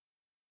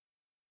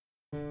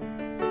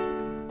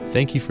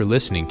Thank you for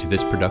listening to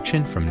this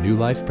production from New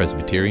Life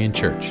Presbyterian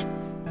Church.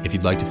 If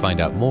you'd like to find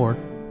out more,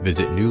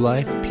 visit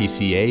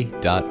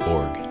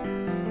newlifepca.org. In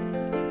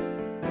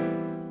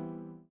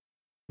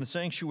the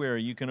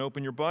sanctuary, you can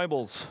open your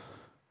Bibles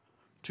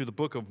to the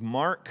book of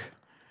Mark.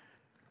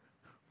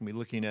 We'll be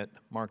looking at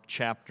Mark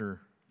chapter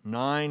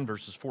 9,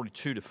 verses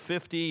 42 to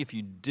 50. If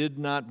you did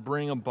not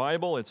bring a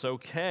Bible, it's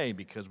okay,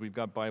 because we've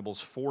got Bibles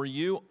for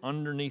you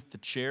underneath the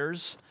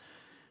chairs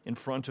in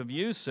front of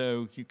you,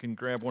 so you can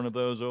grab one of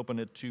those, open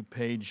it to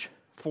page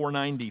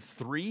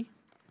 493.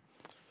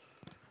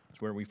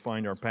 It's where we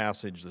find our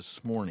passage this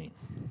morning.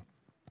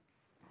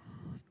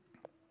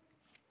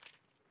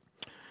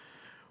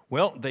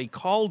 Well, they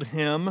called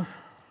him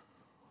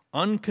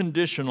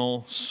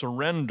Unconditional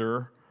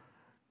Surrender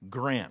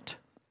Grant.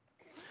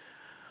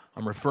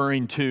 I'm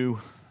referring to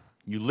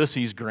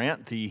Ulysses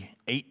Grant, the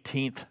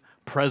 18th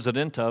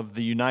President of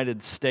the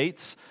United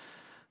States,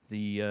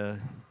 the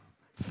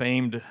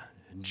famed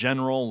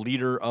general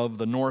leader of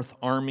the North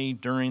Army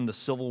during the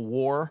Civil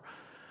War.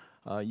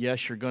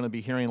 Yes, you're going to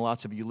be hearing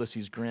lots of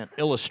Ulysses Grant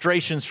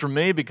illustrations from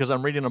me because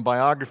I'm reading a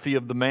biography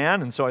of the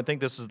man, and so I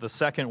think this is the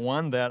second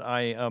one that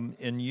I am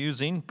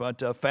using,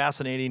 but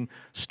fascinating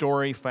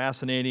story,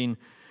 fascinating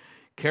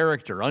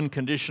character,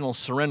 Unconditional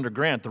Surrender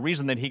Grant. The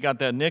reason that he got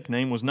that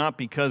nickname was not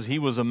because he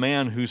was a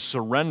man who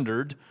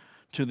surrendered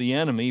to the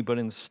enemy, but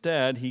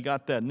instead he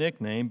got that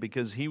nickname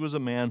because he was a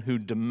man who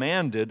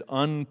demanded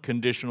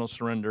unconditional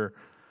surrender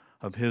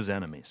of his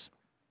enemies.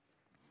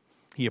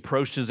 He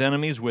approached his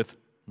enemies with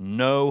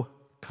no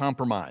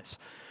compromise.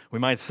 We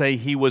might say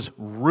he was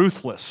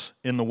ruthless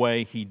in the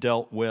way he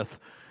dealt with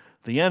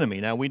the enemy.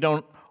 Now, we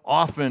don't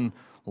often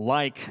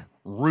like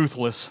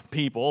ruthless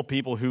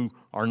people who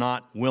are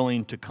not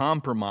willing to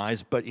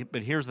compromise, but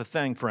here's the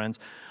thing, friends.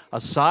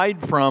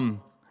 Aside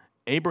from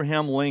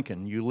Abraham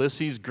Lincoln,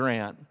 Ulysses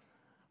Grant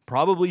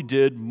probably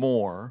did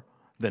more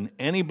than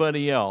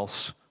anybody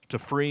else to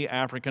free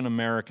African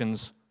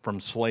Americans from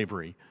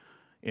slavery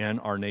in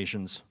our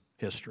nation's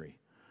history.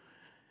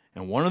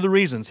 And one of the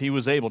reasons he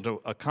was able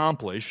to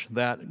accomplish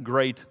that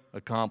great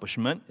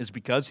accomplishment is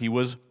because he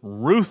was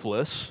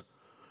ruthless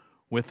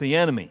with the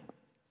enemy.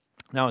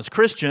 Now, as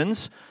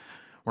Christians,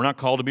 we're not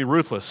called to be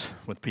ruthless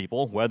with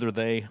people, whether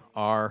they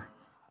are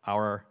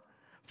our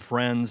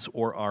friends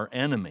or our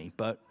enemy,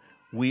 but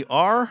we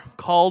are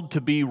called to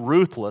be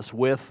ruthless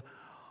with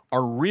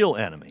our real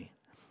enemy.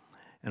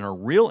 And our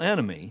real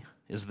enemy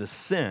is the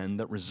sin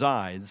that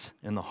resides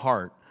in the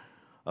heart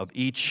of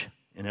each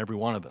and every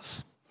one of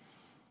us.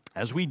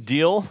 As we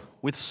deal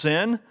with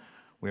sin,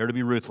 we are to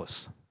be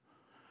ruthless.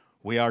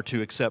 We are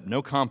to accept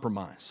no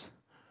compromise.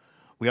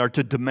 We are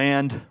to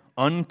demand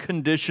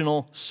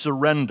unconditional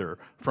surrender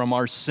from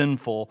our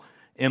sinful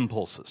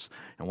impulses.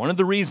 And one of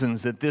the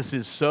reasons that this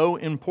is so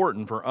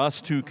important for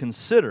us to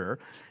consider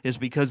is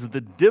because of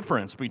the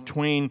difference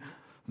between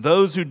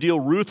those who deal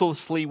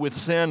ruthlessly with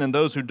sin and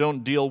those who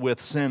don't deal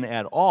with sin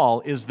at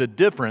all is the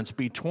difference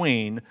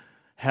between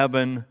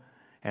heaven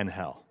and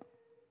hell.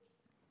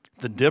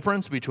 The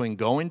difference between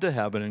going to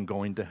heaven and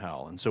going to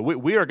hell. And so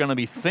we are going to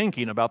be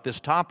thinking about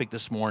this topic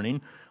this morning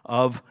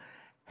of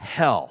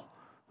hell.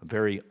 A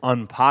very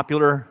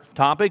unpopular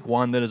topic,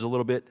 one that is a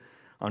little bit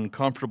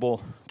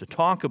uncomfortable to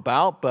talk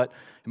about, but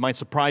it might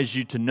surprise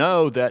you to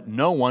know that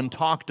no one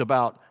talked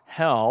about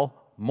hell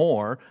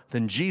more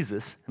than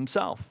Jesus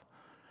himself.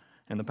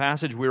 And the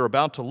passage we're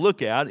about to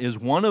look at is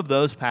one of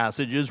those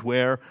passages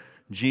where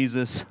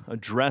Jesus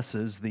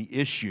addresses the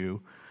issue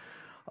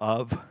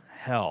of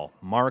hell.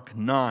 Mark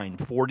 9,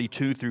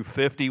 42 through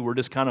 50. We're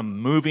just kind of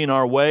moving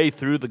our way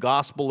through the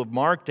Gospel of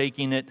Mark,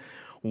 taking it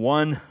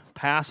one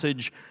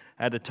passage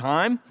at a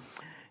time.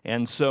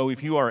 And so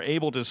if you are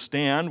able to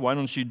stand, why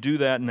don't you do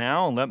that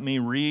now? And let me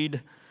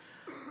read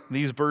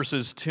these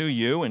verses to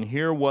you and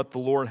hear what the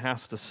Lord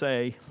has to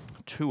say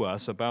to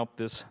us about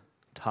this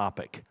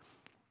topic.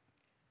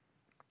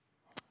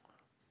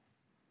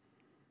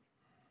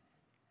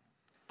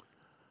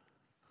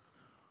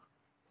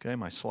 Okay,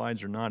 my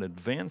slides are not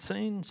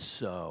advancing,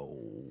 so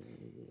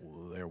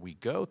there we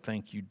go.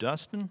 Thank you,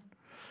 Dustin.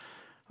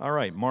 All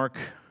right, Mark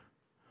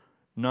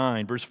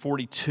 9, verse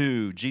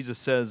 42, Jesus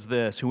says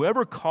this,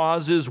 "Whoever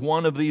causes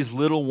one of these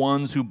little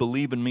ones who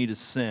believe in me to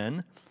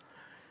sin,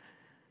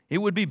 it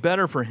would be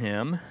better for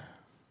him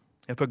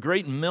if a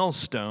great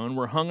millstone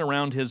were hung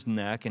around his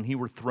neck and he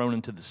were thrown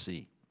into the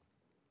sea.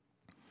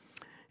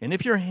 And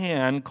if your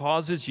hand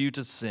causes you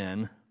to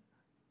sin,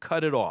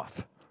 cut it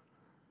off.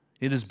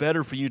 It is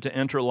better for you to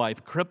enter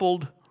life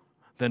crippled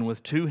than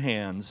with two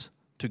hands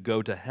to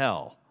go to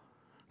hell,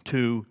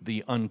 to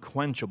the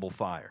unquenchable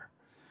fire.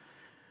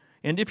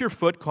 And if your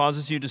foot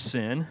causes you to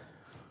sin,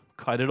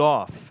 cut it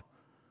off.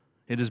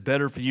 It is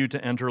better for you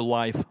to enter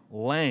life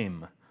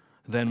lame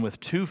than with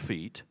 2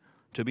 feet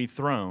to be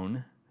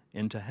thrown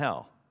into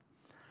hell.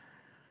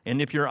 And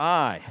if your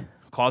eye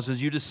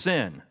causes you to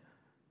sin,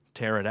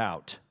 tear it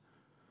out.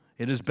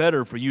 It is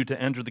better for you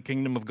to enter the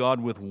kingdom of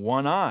God with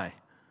 1 eye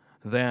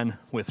than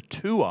with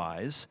 2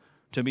 eyes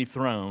to be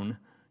thrown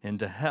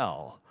into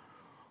hell,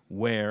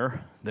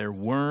 where their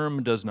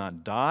worm does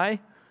not die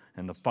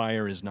and the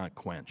fire is not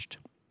quenched.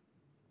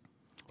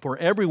 For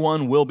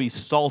everyone will be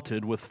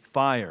salted with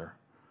fire.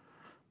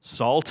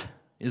 Salt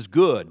is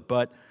good,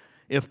 but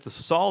if the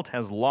salt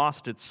has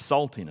lost its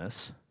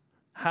saltiness,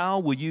 how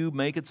will you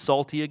make it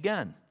salty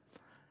again?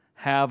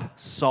 Have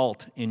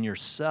salt in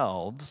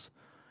yourselves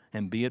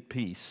and be at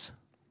peace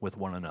with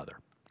one another.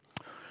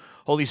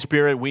 Holy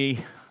Spirit,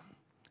 we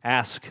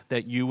ask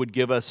that you would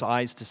give us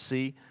eyes to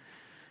see,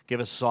 give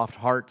us soft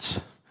hearts,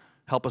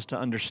 help us to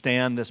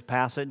understand this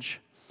passage.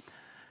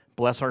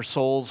 Bless our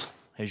souls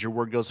as your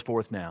word goes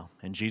forth now.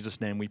 In Jesus'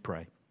 name we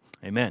pray.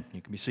 Amen.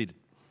 You can be seated.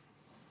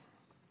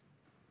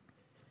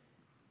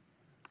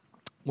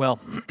 Well,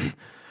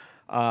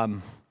 I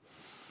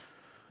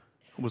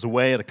was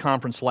away at a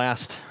conference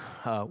last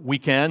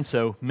weekend,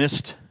 so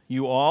missed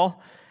you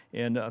all.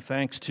 And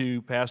thanks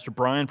to Pastor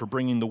Brian for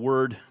bringing the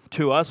word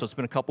to us. It's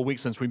been a couple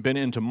weeks since we've been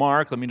into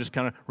Mark. Let me just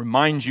kind of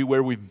remind you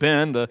where we've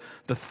been. The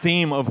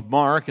theme of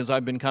Mark, as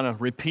I've been kind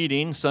of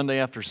repeating Sunday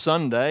after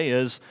Sunday,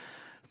 is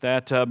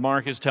that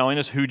Mark is telling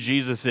us who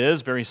Jesus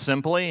is, very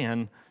simply,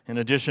 and in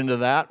addition to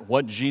that,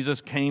 what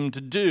Jesus came to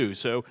do.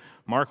 So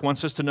Mark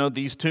wants us to know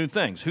these two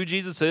things: who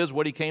Jesus is,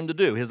 what he came to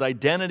do, his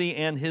identity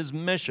and his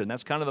mission.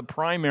 That's kind of the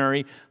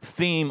primary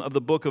theme of the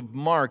book of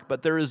Mark.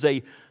 But there is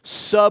a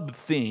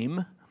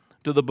sub-theme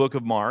to the book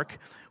of Mark,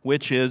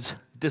 which is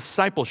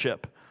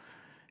discipleship.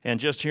 And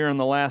just here in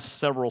the last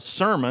several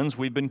sermons,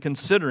 we've been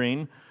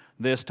considering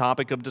this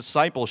topic of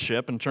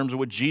discipleship in terms of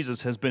what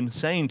Jesus has been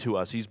saying to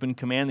us. He's been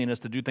commanding us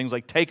to do things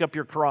like take up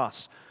your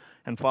cross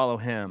and follow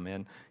him.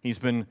 And he's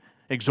been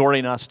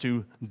exhorting us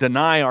to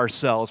deny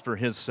ourselves for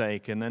his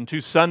sake. And then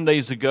 2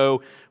 Sundays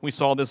ago, we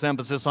saw this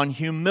emphasis on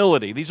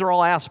humility. These are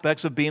all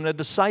aspects of being a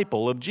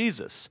disciple of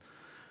Jesus.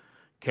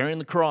 Carrying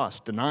the cross,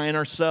 denying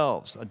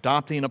ourselves,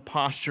 adopting a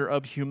posture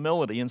of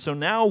humility. And so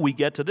now we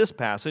get to this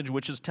passage,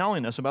 which is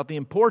telling us about the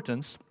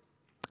importance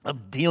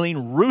of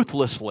dealing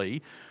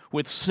ruthlessly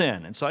with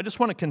sin. And so I just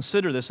want to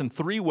consider this in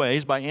 3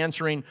 ways by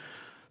answering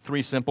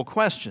 3 simple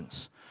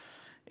questions.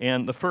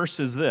 And the first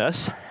is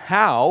this: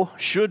 how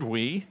should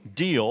we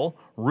deal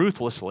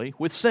ruthlessly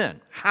with sin?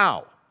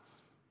 How?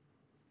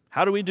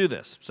 How do we do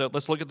this? So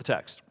let's look at the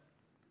text.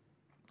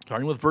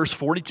 Starting with verse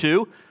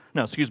 42.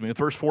 With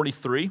verse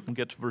 43. We'll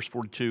get to verse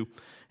 42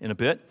 in a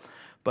bit.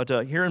 But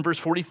here in verse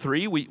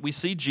 43, we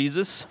see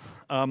Jesus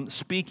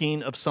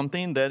speaking of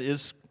something that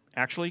is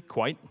actually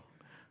quite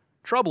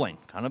troubling,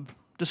 kind of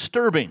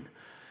disturbing.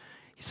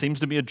 He seems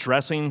to be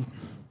addressing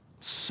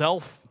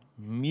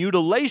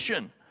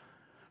self-mutilation,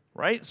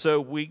 right? So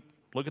we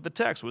look at the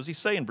text. What does he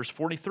say in verse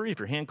 43? If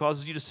your hand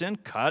causes you to sin,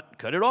 cut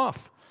it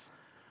off.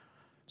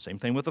 Same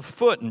thing with the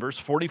foot in verse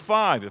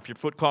 45. If your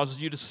foot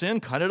causes you to sin,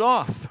 cut it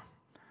off.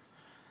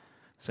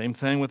 Same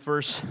thing with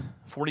verse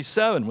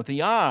 47, with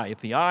the eye. If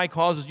the eye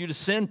causes you to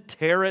sin,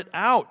 tear it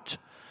out.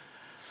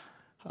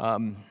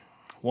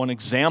 One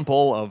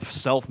example of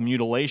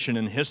self-mutilation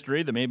in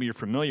history that maybe you're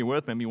familiar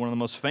with, maybe one of the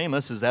most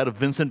famous, is that of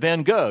Vincent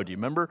van Gogh. Do you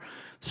remember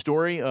the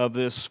story of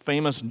this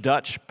famous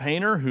Dutch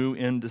painter who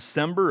in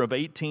December of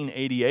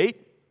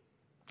 1888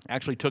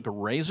 actually took a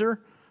razor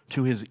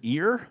to his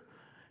ear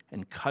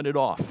and cut it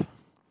off?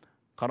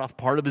 Cut off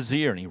part of his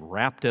ear, and he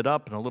wrapped it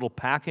up in a little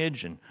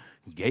package and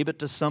gave it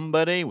to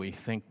somebody. We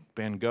think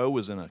Van Gogh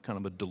was in a kind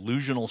of a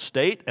delusional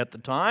state at the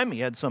time. He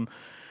had some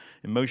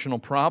emotional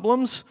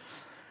problems.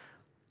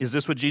 Is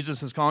this what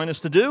Jesus is calling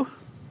us to do?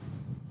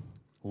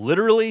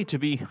 Literally, to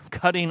be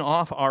cutting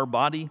off our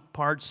body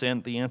parts?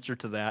 And the answer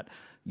to that,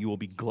 you will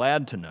be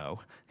glad to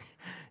know,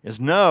 is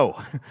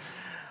no.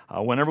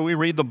 Whenever we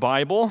read the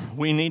Bible,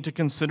 we need to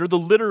consider the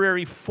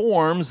literary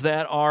forms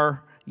that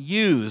are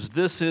used.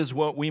 This is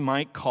what we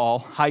might call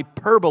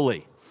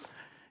hyperbole.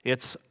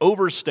 It's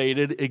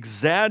overstated,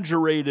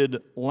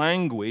 exaggerated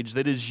language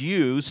that is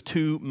used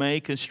to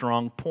make a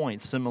strong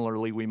point.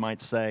 Similarly, we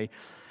might say,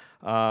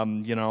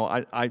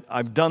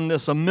 I've done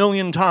this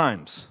 1,000,000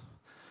 times,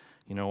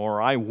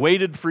 or I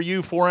waited for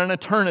you for an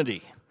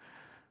eternity.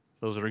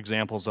 Those are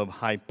examples of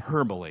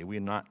hyperbole. We're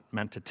not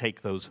meant to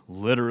take those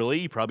literally.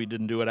 You probably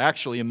didn't do it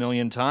actually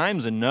 1,000,000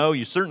 times, and no,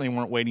 you certainly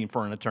weren't waiting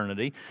for an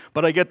eternity.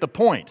 But I get the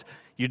point.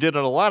 You did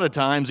it a lot of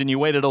times, and you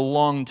waited a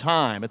long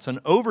time. It's an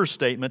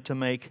overstatement to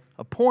make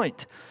a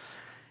point.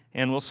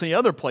 And we'll see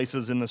other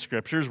places in the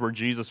Scriptures where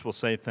Jesus will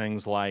say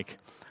things like,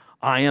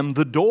 I am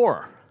the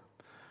door,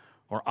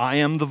 or I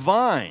am the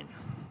vine.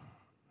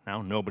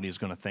 Now, nobody's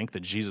going to think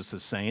that Jesus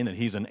is saying that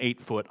he's an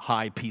 8-foot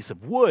high piece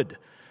of wood,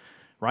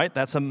 right?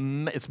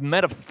 It's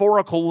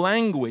metaphorical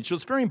language. So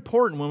it's very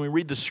important when we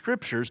read the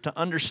Scriptures to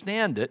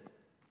understand it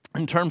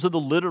in terms of the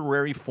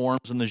literary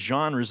forms and the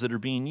genres that are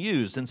being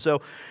used. And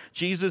so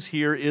Jesus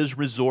here is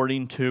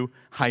resorting to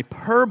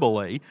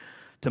hyperbole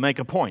to make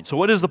a point. So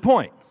what is the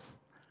point?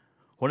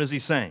 What is he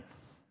saying?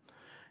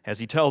 As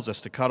he tells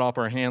us to cut off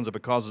our hands if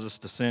it causes us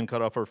to sin,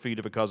 cut off our feet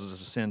if it causes us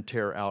to sin,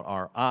 tear out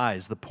our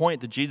eyes. The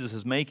point that Jesus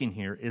is making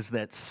here is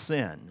that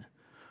sin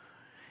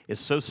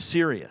is so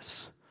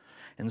serious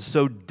and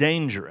so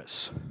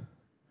dangerous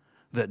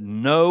that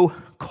no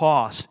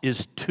cost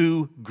is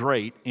too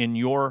great in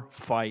your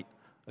fight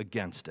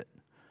against it.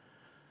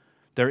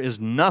 There is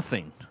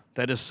nothing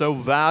that is so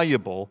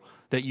valuable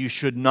that you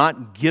should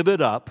not give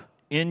it up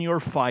in your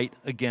fight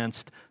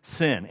against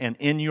sin and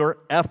in your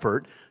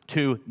effort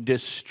to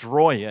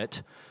destroy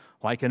it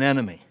like an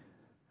enemy.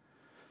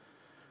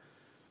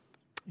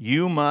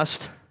 You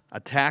must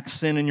attack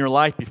sin in your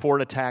life before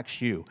it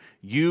attacks you.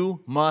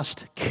 You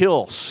must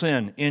kill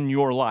sin in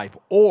your life,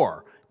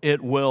 or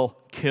it will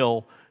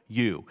kill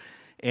you.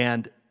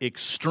 And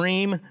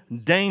extreme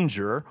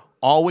danger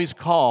always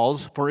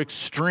calls for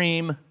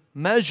extreme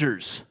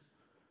measures.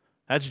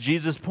 That's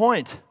Jesus'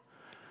 point.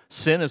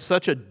 Sin is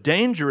such a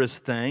dangerous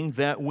thing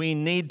that we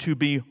need to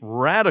be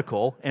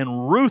radical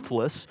and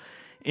ruthless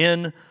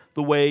in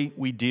the way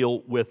we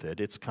deal with it.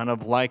 It's kind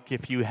of like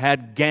if you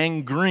had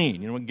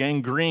gangrene. You know what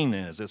gangrene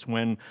is? It's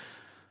when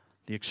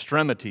the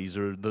extremities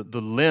or the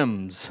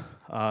limbs,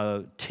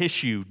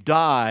 tissue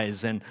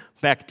dies and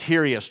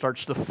bacteria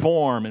starts to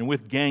form. And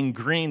with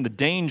gangrene, the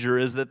danger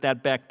is that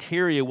that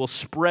bacteria will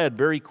spread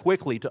very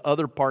quickly to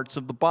other parts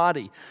of the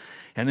body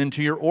and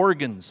into your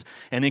organs,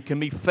 and it can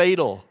be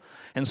fatal.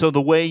 And so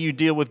the way you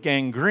deal with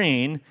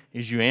gangrene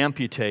is you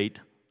amputate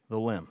the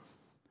limb.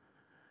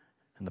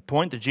 And the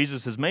point that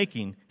Jesus is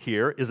making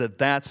here is that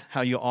that's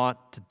how you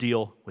ought to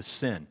deal with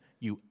sin.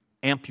 You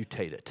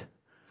amputate it.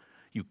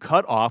 You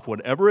cut off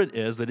whatever it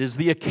is that is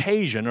the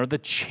occasion or the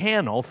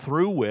channel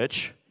through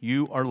which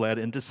you are led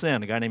into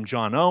sin. A guy named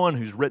John Owen,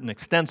 who's written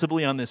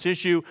extensively on this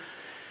issue,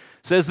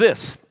 says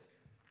this: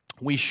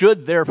 "We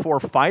should therefore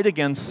fight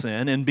against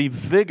sin and be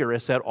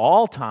vigorous at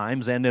all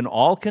times and in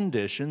all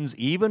conditions,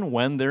 even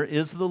when there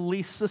is the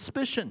least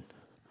suspicion.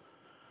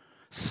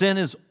 Sin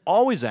is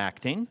always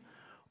acting,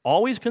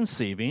 always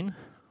conceiving,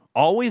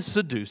 always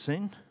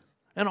seducing,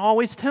 and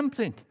always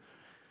tempting.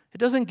 It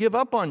doesn't give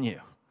up on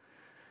you.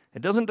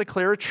 It doesn't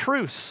declare a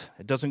truce.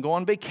 It doesn't go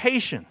on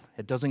vacation.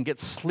 It doesn't get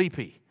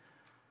sleepy.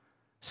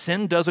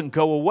 Sin doesn't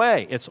go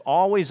away. It's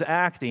always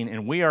acting,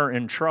 and we are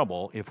in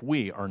trouble if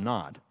we are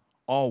not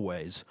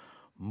always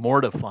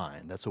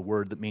mortifying." That's a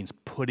word that means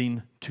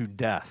putting to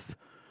death,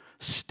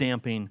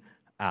 stamping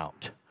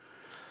out.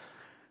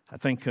 I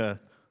think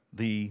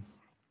the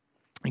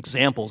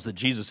examples that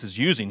Jesus is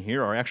using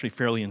here are actually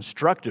fairly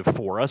instructive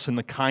for us in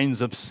the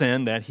kinds of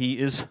sin that he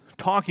is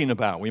talking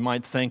about. We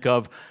might think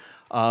of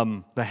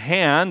the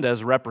hand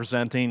as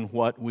representing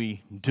what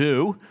we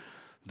do,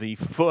 the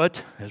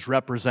foot as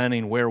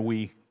representing where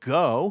we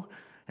go,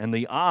 and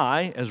the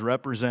eye as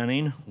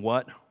representing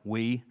what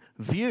we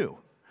view.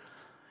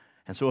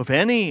 And so if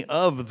any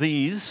of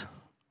these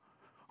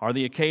are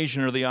the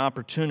occasion or the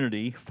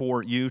opportunity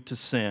for you to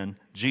sin,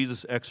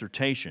 Jesus'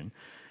 exhortation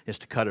is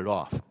to cut it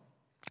off.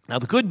 Now,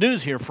 the good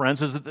news here,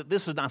 friends, is that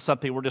this is not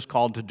something we're just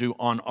called to do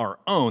on our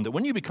own. That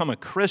when you become a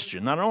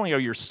Christian, not only are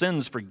your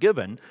sins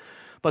forgiven,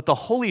 but the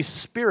Holy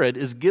Spirit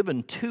is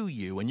given to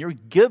you, and you're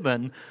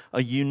given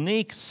a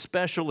unique,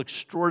 special,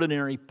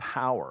 extraordinary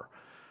power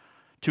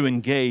to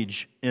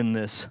engage in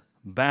this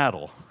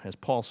battle. As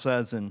Paul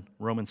says in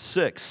Romans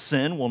 6,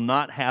 "Sin will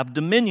not have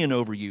dominion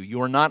over you.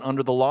 You are not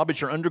under the law, but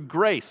you're under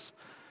grace."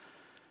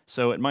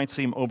 So it might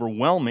seem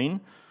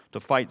overwhelming to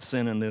fight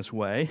sin in this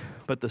way,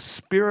 but the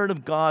Spirit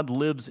of God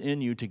lives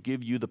in you to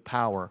give you the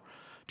power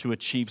to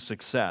achieve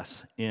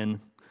success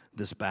in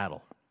this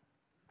battle.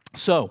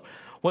 So,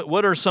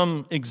 what are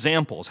some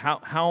examples?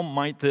 How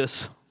might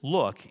this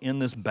look in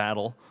this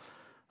battle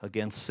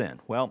against sin?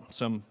 Well,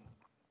 a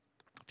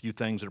few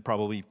things that are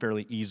probably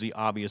fairly easy,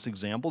 obvious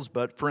examples,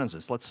 but for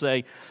instance, let's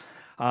say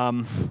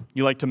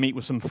you like to meet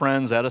with some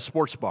friends at a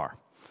sports bar,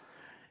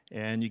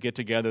 and you get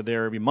together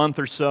there every month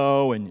or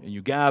so, and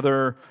you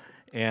gather,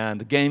 and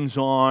the game's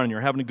on, and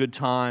you're having a good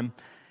time,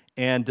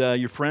 and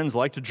your friends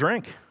like to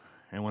drink,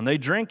 and when they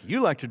drink, you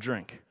like to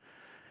drink.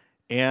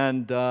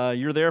 And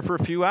you're there for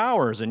a few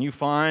hours, and you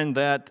find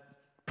that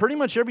pretty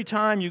much every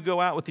time you go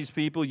out with these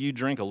people, you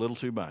drink a little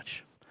too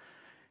much.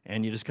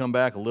 And you just come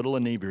back a little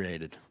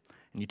inebriated.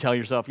 And you tell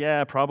yourself,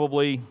 yeah,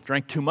 probably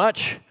drank too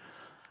much.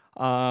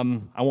 I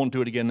won't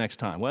do it again next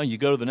time. Well, you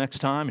go to the next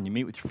time, and you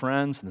meet with your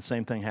friends, and the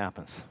same thing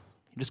happens.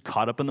 You're just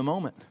caught up in the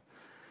moment.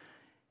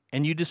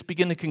 And you just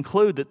begin to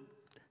conclude that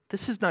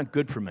this is not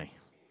good for me.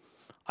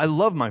 I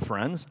love my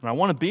friends, and I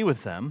want to be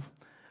with them,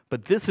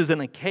 but this is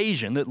an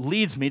occasion that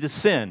leads me to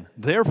sin.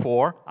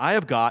 Therefore, I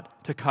have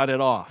got to cut it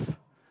off.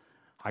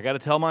 I got to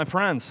tell my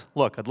friends,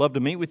 look, I'd love to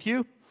meet with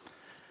you,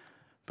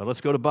 but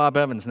let's go to Bob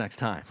Evans next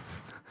time.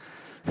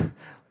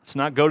 Let's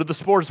not go to the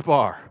sports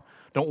bar.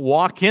 Don't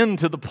walk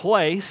into the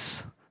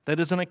place that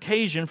is an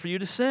occasion for you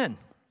to sin.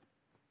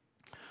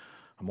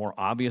 A more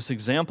obvious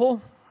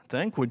example, I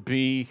think, would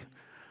be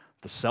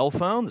the cell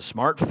phone, the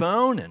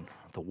smartphone, and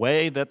the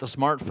way that the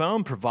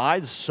smartphone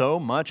provides so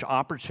much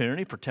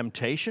opportunity for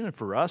temptation and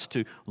for us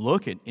to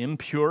look at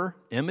impure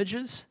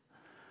images.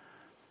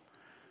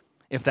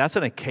 If that's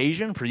an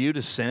occasion for you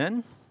to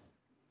sin,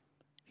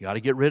 you got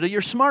to get rid of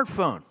your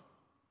smartphone.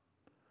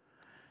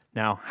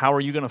 Now, how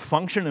are you going to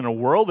function in a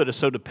world that is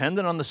so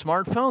dependent on the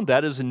smartphone?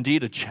 That is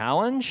indeed a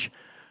challenge,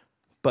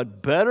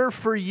 but better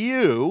for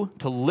you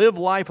to live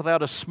life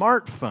without a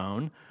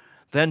smartphone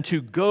than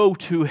to go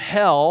to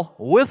hell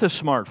with a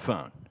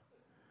smartphone.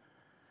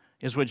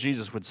 is what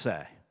Jesus would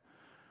say.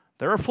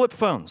 There are flip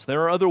phones.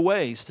 There are other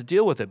ways to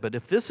deal with it. But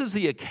if this is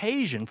the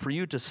occasion for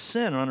you to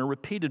sin on a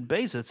repeated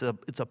basis,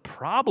 it's a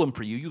problem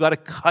for you. You got to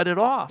cut it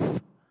off.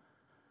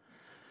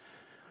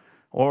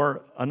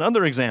 Or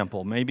another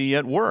example, maybe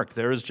at work,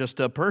 there is just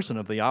a person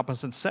of the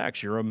opposite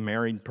sex. You're a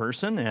married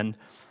person, and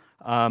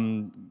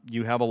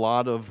you have a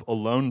lot of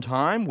alone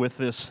time with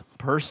this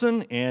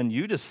person, and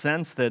you just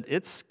sense that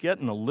it's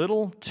getting a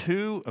little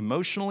too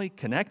emotionally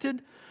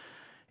connected,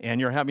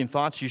 and you're having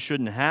thoughts you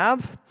shouldn't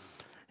have,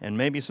 and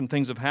maybe some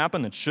things have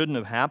happened that shouldn't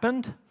have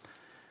happened.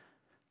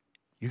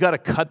 You got to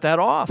cut that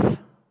off.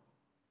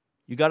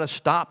 You got to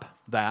stop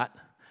that.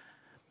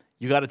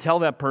 You got to tell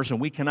that person,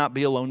 we cannot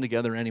be alone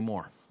together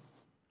anymore.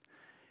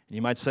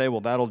 You might say,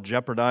 well, that'll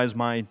jeopardize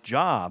my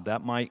job.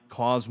 That might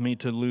cause me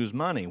to lose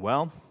money.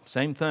 Well,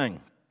 same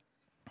thing.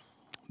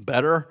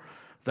 Better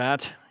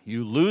that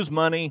you lose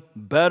money,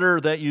 better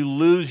that you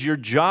lose your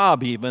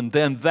job even,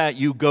 than that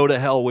you go to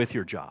hell with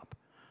your job.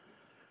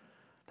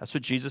 That's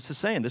what Jesus is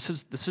saying. This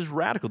is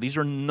radical. These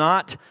are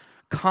not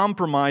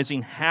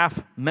compromising half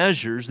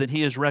measures that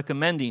he is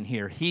recommending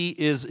here. He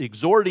is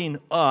exhorting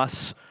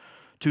us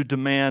to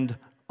demand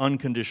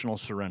unconditional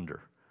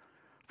surrender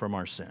from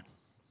our sin.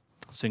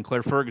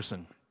 Sinclair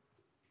Ferguson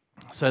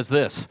says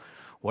this: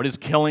 what is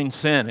killing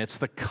sin? It's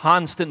the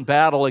constant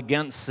battle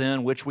against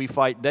sin which we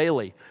fight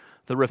daily.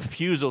 The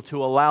refusal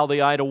to allow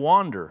the eye to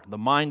wander, the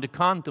mind to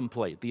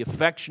contemplate, the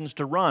affections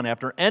to run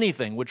after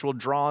anything which will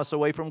draw us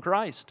away from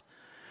Christ.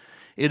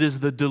 It is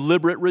the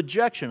deliberate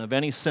rejection of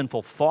any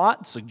sinful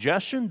thought,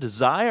 suggestion,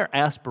 desire,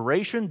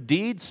 aspiration,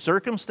 deed,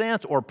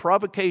 circumstance, or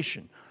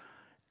provocation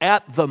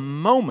at the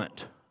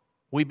moment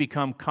we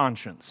become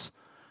conscious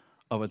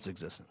of its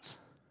existence.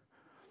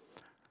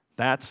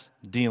 That's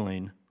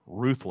dealing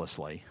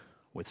ruthlessly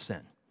with sin.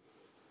 And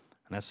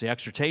that's the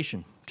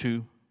exhortation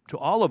to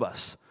all of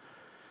us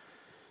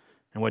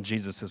and what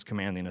Jesus is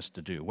commanding us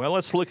to do. Well,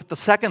 let's look at the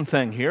second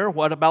thing here.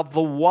 What about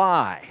the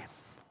why?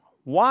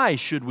 Why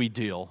should we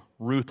deal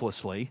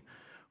ruthlessly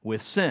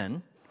with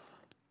sin?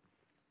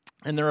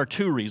 And there are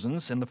two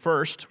reasons. And the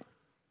first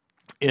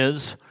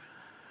is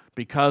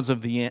because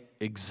of the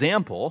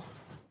example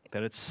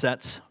that it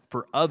sets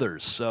for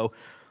others. So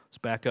let's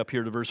back up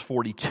here to verse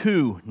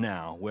 42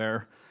 now,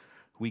 where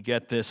we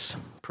get this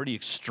pretty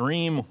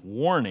extreme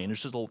warning.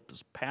 There's just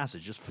this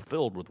passage just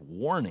filled with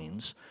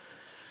warnings.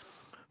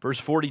 Verse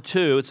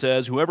 42, it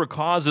says, whoever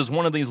causes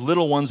one of these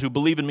little ones who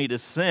believe in me to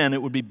sin,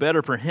 it would be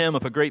better for him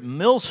if a great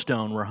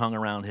millstone were hung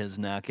around his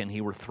neck and he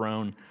were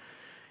thrown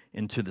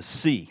into the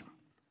sea.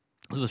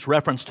 So this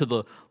reference to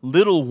the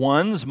little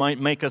ones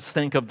might make us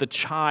think of the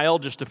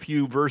child just a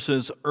few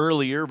verses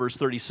earlier. Verse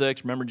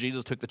 36, remember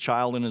Jesus took the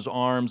child in his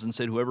arms and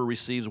said, whoever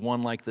receives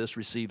one like this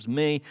receives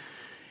me.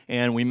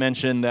 And we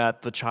mentioned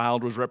that the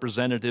child was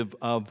representative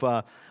of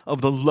the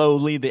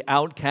lowly, the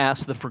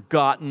outcast, the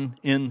forgotten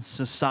in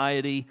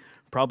society.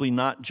 Probably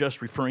not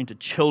just referring to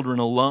children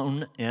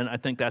alone, and I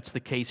think that's the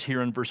case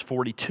here in verse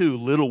 42.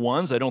 Little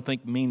ones, I don't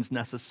think means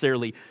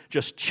necessarily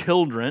just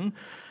children,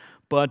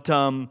 but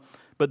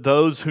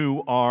those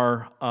who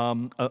are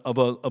of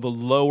a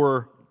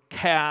lower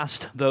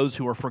caste, those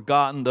who are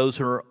forgotten, those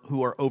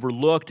who are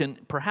overlooked,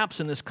 and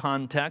perhaps in this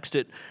context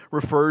it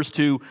refers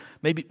to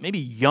maybe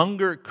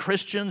younger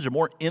Christians or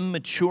more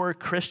immature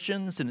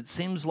Christians, and it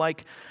seems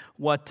like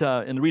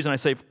and the reason I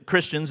say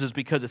Christians is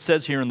because it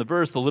says here in the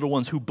verse, the little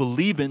ones who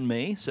believe in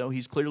me, so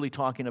he's clearly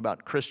talking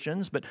about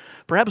Christians, but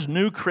perhaps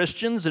new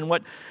Christians, and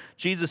what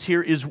Jesus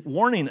here is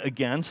warning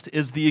against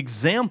is the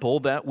example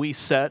that we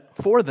set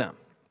for them.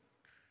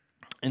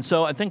 And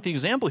so I think the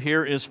example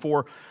here is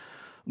for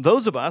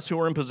those of us who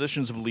are in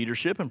positions of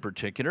leadership, in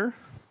particular,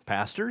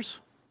 pastors,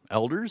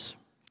 elders,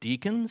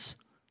 deacons,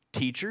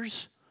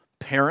 teachers,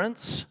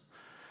 parents,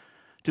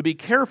 to be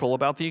careful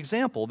about the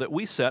example that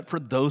we set for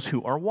those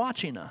who are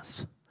watching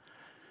us.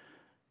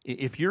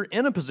 If you're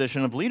in a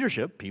position of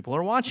leadership, people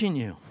are watching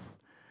you.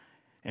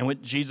 And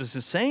what Jesus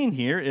is saying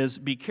here is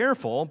be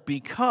careful,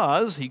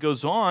 because he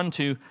goes on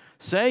to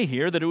say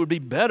here that it would be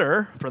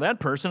better for that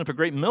person if a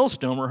great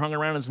millstone were hung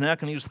around his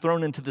neck and he was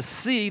thrown into the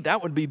sea.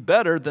 That would be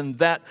better than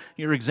that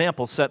your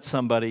example set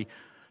somebody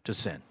to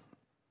sin.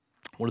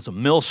 What is a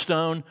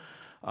millstone?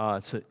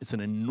 It's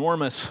an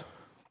enormous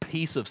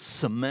piece of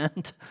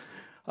cement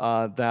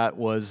that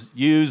was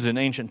used in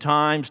ancient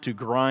times to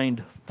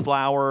grind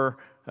flour,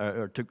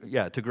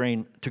 to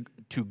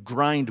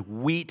grind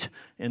wheat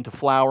into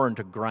flour and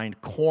to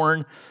grind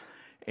corn.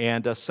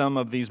 And some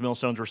of these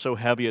millstones were so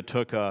heavy it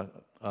took a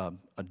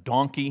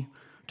donkey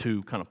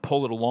to kind of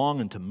pull it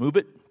along and to move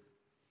it.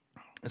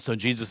 And so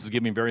Jesus is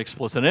giving a very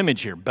explicit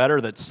image here.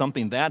 Better that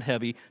something that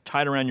heavy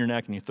tied around your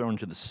neck and you throw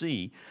into the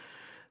sea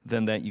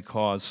than that you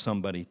cause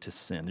somebody to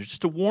sin. There's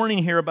just a warning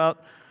here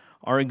about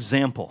our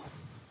example.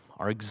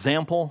 Our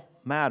example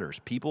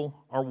matters. People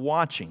are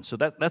watching. So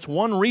that's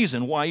one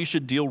reason why you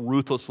should deal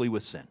ruthlessly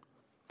with sin.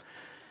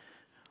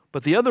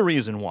 But the other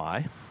reason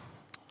why,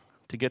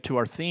 to get to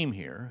our theme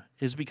here,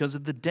 is because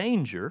of the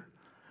danger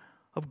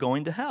of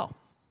going to hell.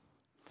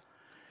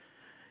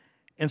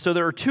 And so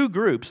there are two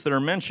groups that are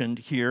mentioned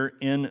here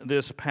in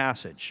this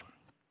passage.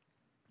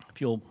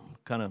 If you'll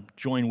kind of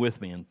join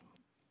with me in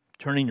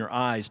turning your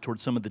eyes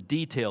towards some of the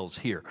details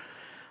here.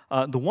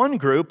 The one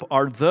group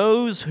are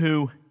those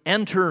who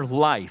enter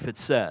life, it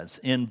says,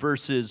 in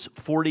verses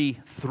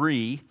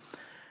 43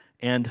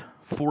 and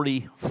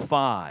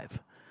 45.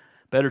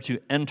 Better to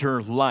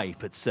enter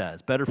life, it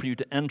says. Better for you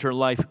to enter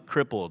life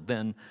crippled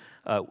than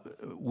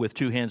with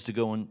 2 hands to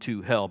go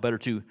into hell. Better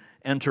to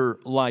enter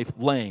life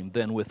lame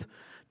than with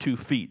 2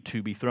 feet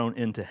to be thrown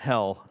into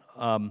hell.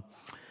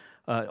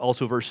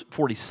 Also, verse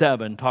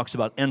 47 talks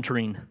about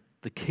entering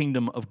the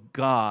kingdom of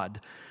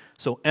God.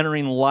 So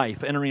entering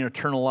life, entering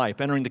eternal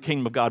life, entering the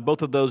kingdom of God,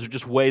 both of those are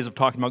just ways of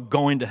talking about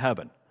going to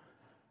heaven.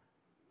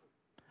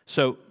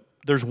 So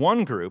there's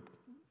one group,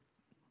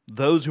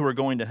 those who are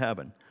going to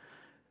heaven.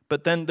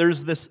 But then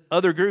there's this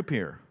other group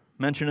here,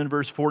 mentioned in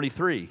verse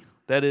 43.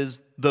 That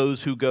is,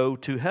 those who go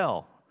to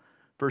hell.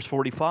 Verse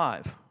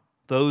 45,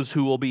 those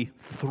who will be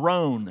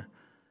thrown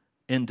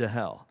into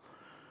hell.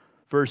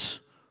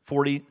 Verse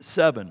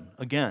 47,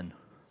 again,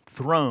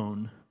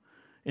 thrown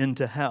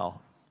into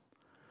hell.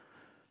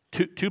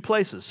 Two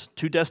places,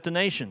 2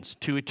 destinations,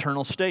 2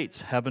 eternal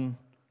states, heaven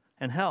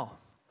and hell.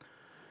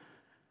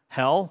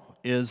 Hell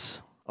is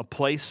a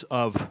place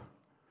of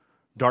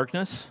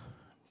darkness,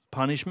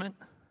 punishment,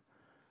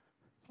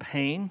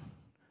 pain,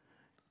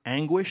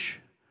 anguish.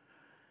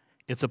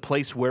 It's a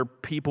place where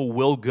people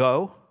will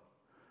go,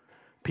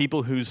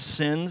 people whose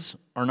sins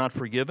are not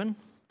forgiven,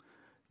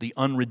 the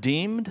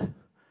unredeemed,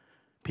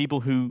 people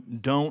who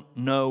don't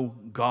know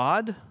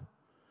God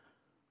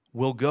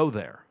will go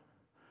there.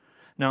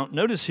 Now,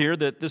 notice here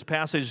that this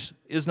passage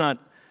is not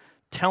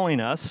telling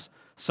us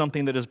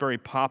something that is very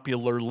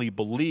popularly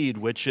believed,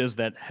 which is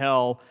that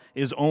hell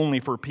is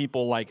only for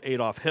people like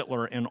Adolf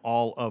Hitler and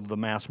all of the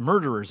mass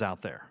murderers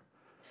out there.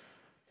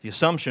 The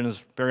assumption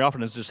is very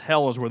often is just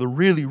hell is where the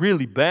really,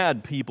 really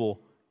bad people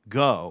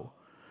go.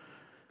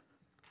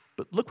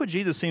 But look what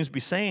Jesus seems to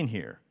be saying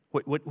here.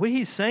 What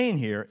he's saying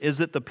here is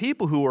that the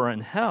people who are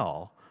in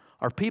hell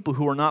are people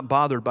who are not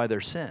bothered by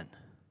their sin.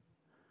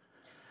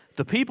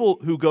 The people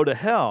who go to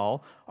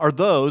hell are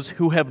those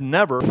who have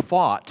never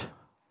fought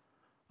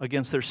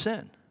against their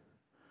sin.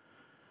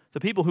 The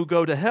people who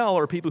go to hell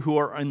are people who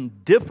are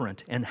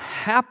indifferent and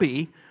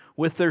happy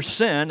with their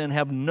sin and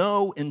have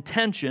no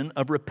intention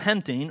of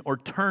repenting or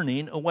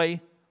turning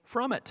away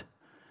from it.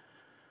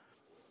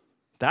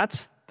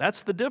 That's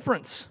the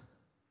difference.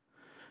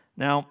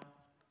 Now,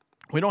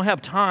 we don't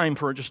have time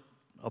for just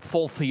a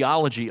full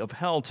theology of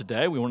hell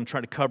today. We want to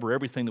try to cover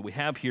everything that we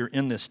have here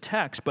in this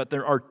text, but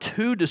there are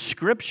 2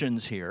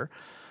 descriptions here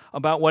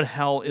about what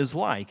hell is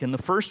like. And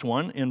the first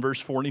one, in verse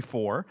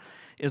 44,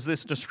 is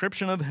this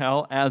description of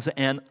hell as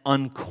an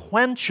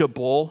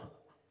unquenchable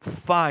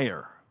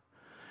fire.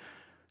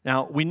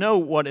 Now, we know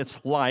what it's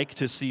like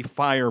to see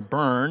fire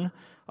burn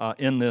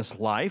in this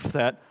life,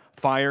 that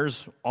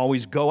fires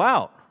always go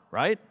out,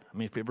 right? I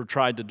mean, if you ever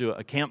tried to do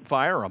a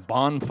campfire or a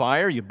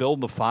bonfire, you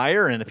build the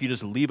fire, and if you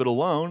just leave it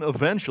alone,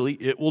 eventually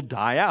it will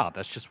die out.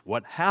 That's just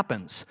what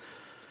happens.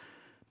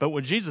 But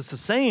what Jesus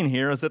is saying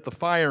here is that the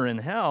fire in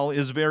hell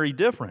is very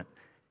different.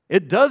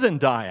 It doesn't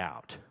die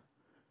out.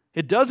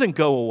 It doesn't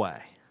go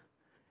away.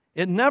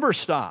 It never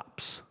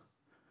stops.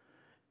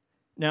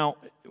 Now,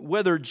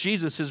 whether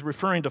Jesus is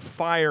referring to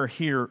fire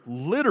here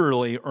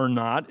literally or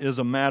not is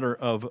a matter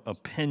of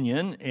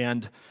opinion,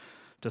 and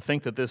to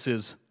think that this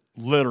is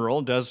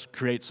literal does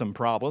create some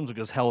problems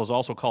because hell is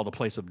also called a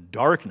place of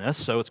darkness,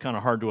 so it's kind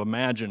of hard to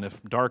imagine if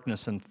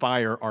darkness and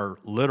fire are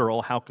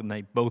literal, how can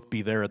they both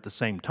be there at the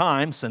same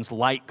time since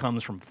light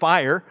comes from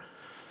fire?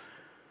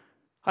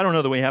 I don't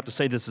know that we have to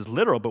say this is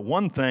literal, but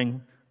one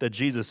thing that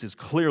Jesus is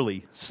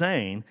clearly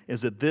saying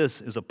is that this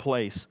is a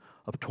place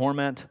of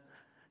torment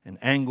and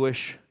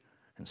anguish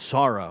and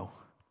sorrow,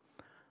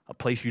 a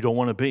place you don't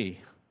want to be,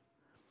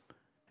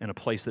 and a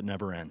place that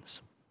never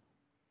ends.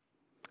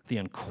 The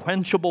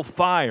unquenchable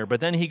fire. But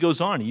then he goes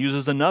on. He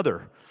uses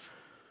another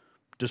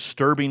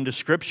disturbing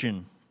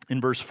description in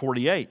verse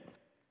 48.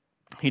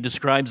 He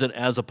describes it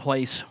as a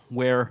place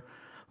where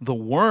the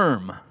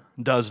worm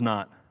does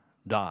not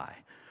die.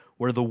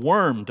 Where the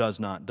worm does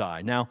not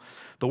die. Now,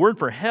 the word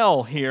for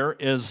hell here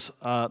is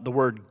the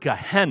word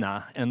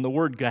Gehenna, and the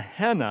word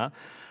Gehenna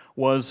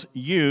was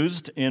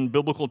used in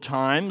biblical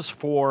times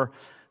for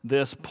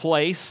this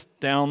place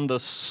down the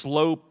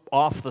slope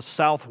off the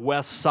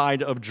southwest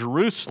side of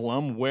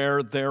Jerusalem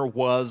where there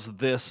was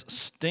this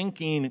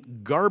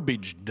stinking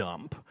garbage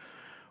dump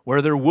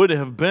where there would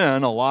have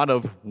been a lot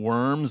of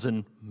worms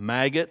and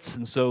maggots,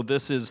 and so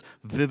this is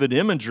vivid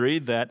imagery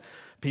that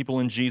people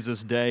in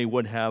Jesus' day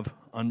would have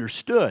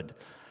understood.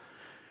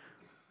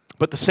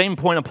 But the same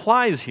point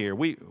applies here.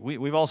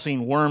 We've all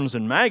seen worms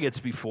and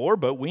maggots before,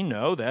 but we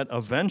know that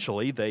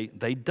eventually they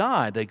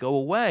die, they go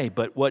away.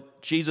 But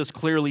what Jesus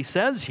clearly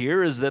says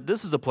here is that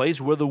this is a place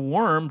where the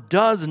worm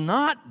does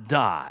not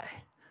die.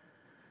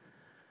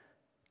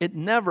 It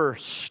never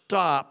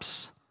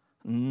stops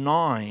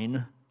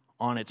gnawing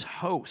on its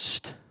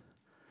host.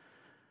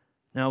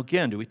 Now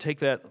again, do we take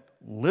that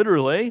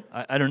literally,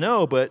 I don't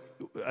know, but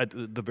at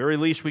the very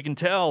least we can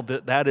tell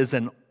that that is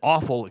an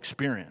awful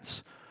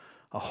experience,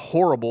 a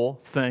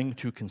horrible thing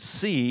to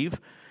conceive,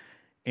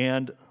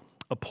 and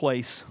a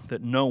place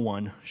that no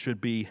one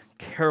should be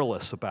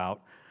careless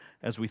about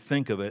as we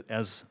think of it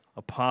as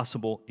a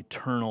possible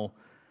eternal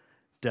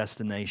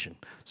destination.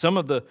 Some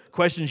of the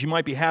questions you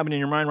might be having in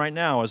your mind right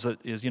now is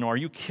are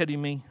you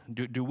kidding me?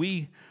 Do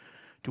we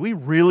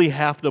really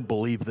have to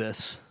believe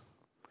this?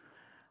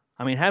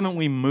 I mean, haven't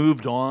we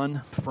moved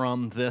on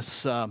from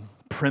this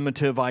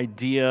primitive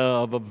idea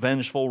of a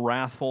vengeful,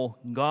 wrathful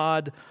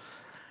God?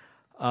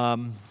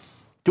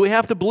 Do we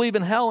have to believe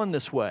in hell in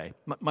this way?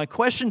 My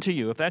question to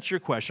you, if that's your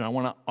question, I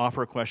want to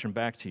offer a question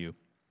back to you.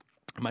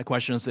 My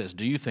question is this: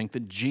 do you think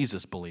that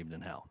Jesus believed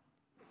in hell?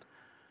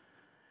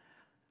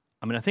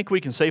 I mean, I think we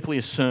can safely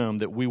assume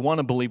that we want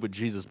to believe what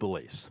Jesus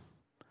believes.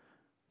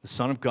 The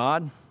Son of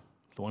God,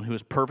 the one who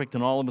is perfect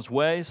in all of his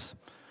ways,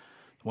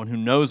 the one who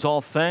knows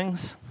all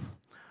things.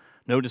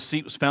 No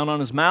deceit was found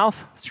on his mouth,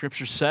 the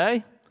Scriptures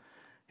say.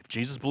 If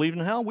Jesus believed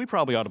in hell, we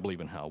probably ought to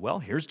believe in hell. Well,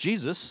 here's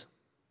Jesus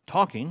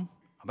talking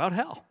about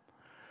hell.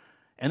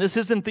 And this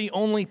isn't the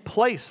only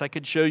place. I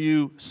could show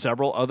you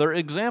several other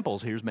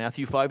examples. Here's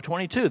Matthew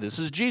 5:22. This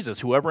is Jesus.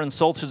 Whoever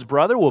insults his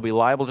brother will be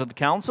liable to the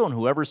council, and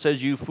whoever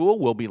says you fool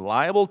will be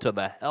liable to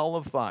the hell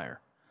of fire.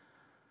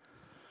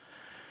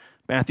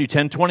 Matthew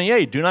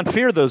 10:28. Do not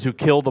fear those who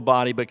kill the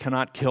body but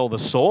cannot kill the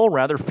soul.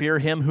 Rather fear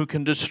him who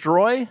can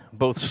destroy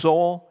both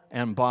soul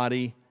and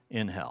body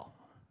in hell.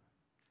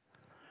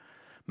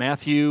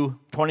 Matthew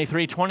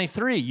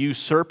 23:23. You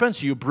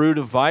serpents, you brood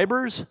of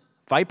vipers,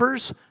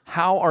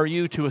 how are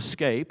you to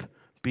escape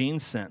being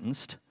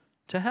sentenced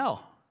to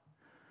hell?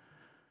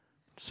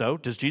 So,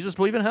 does Jesus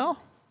believe in hell?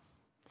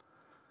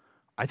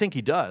 I think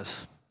he does.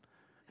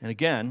 And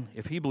again,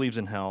 if he believes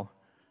in hell,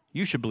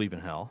 you should believe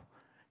in hell,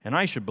 and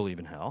I should believe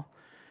in hell,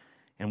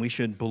 and we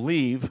should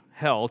believe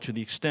hell to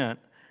the extent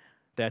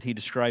that he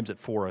describes it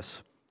for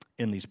us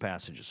in these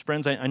passages.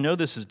 Friends, I know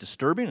this is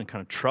disturbing and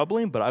kind of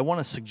troubling, but I want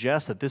to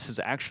suggest that this is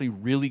actually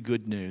really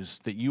good news,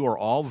 that you are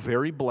all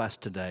very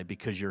blessed today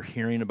because you're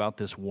hearing about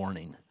this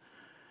warning.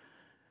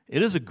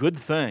 It is a good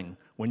thing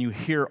when you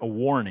hear a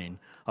warning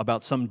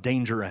about some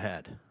danger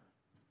ahead.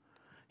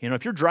 You know,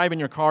 if you're driving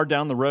your car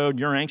down the road and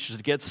you're anxious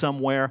to get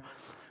somewhere,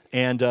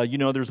 and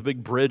there's a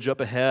big bridge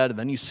up ahead, and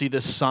then you see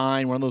this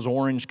sign, one of those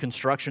orange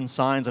construction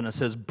signs, and it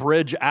says,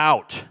 "Bridge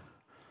out."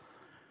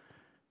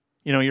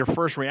 You know, your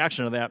first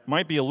reaction to that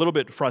might be a little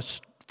bit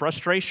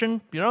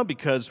frustration,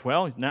 because,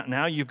 well,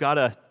 now you've got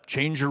to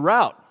change your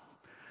route.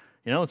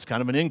 It's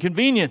kind of an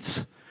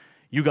inconvenience.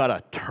 You got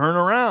to turn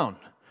around.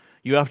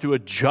 You have to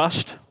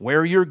adjust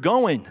where you're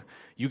going.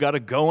 You got to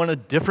go in a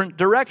different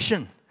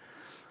direction.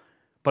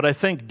 But I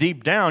think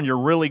deep down, you're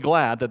really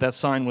glad that that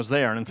sign was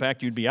there. And in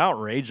fact, you'd be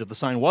outraged if the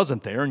sign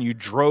wasn't there and you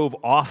drove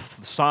off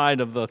the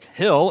side of the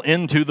hill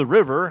into the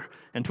river,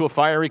 into a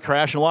fiery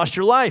crash, and lost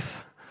your life.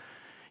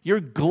 You're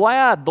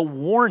glad the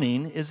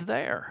warning is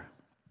there.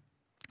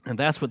 And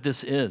that's what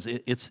this is.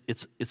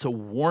 It's a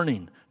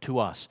warning to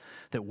us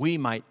that we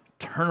might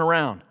turn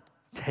around,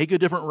 take a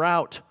different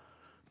route,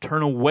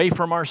 turn away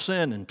from our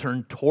sin and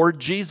turn toward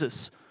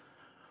Jesus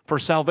for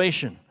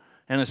salvation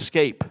and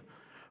escape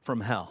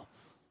from hell.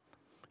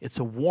 It's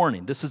a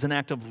warning. This is an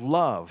act of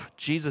love.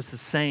 Jesus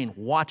is saying,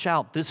 watch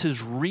out, this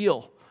is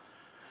real.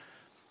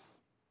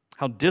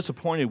 How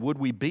disappointed would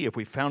we be if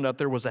we found out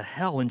there was a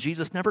hell and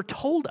Jesus never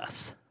told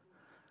us?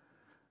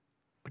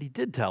 But he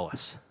did tell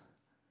us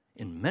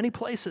in many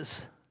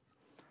places.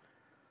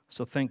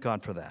 So thank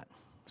God for that.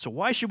 So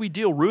why should we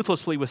deal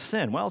ruthlessly with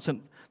sin? Well, it's the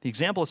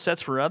example it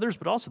sets for others,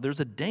 but also there's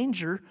a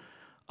danger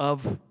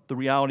of the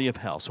reality of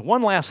hell. So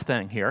one last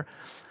thing here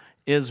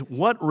is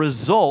what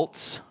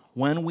results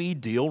when we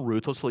deal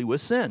ruthlessly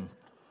with sin.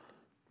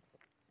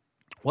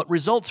 What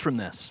results from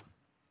this?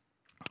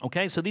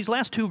 Okay, so these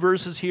last two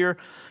verses here,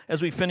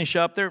 as we finish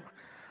up, they're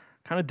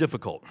kind of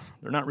difficult.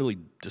 They're not really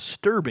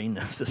disturbing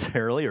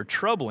necessarily or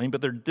troubling,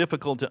 but they're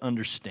difficult to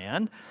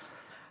understand.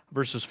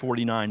 Verses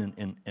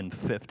 49 and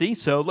 50.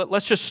 So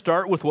let's just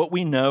start with what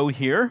we know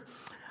here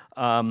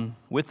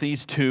with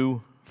these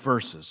two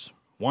verses.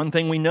 One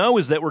thing we know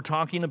is that we're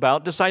talking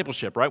about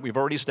discipleship, right? We've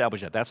already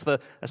established that.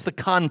 That's the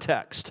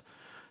context.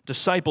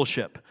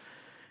 Discipleship.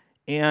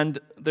 And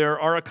there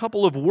are a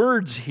couple of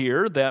words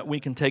here that we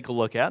can take a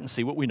look at and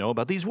see what we know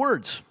about these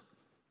words.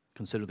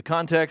 Consider the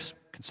context,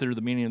 consider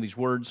the meaning of these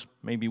words.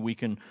 Maybe we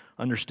can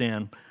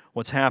understand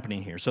what's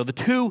happening here. So the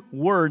two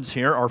words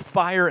here are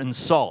fire and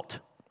salt.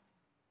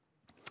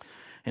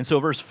 And so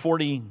verse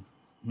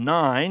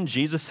 49,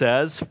 Jesus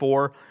says,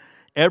 "For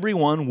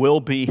everyone will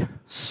be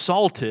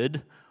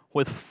salted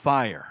with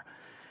fire."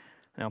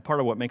 Now, part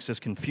of what makes this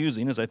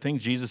confusing is I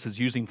think Jesus is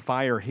using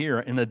fire here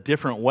in a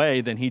different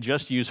way than he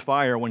just used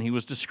fire when he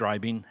was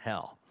describing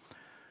hell.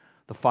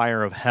 The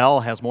fire of hell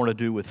has more to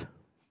do with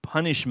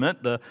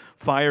punishment. The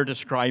fire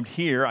described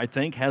here, I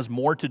think, has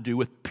more to do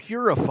with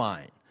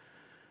purifying.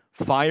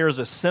 Fire is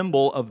a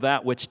symbol of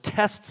that which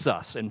tests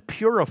us and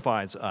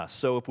purifies us.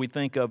 So if we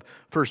think of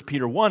 1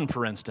 Peter 1,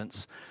 for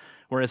instance,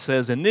 where it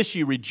says, "In this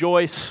you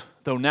rejoice,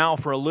 though now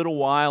for a little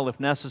while, if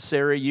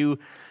necessary, you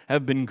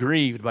have been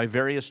grieved by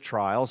various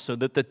trials, so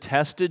that the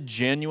tested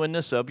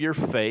genuineness of your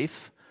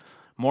faith,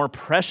 more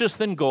precious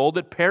than gold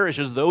that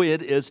perishes though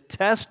it is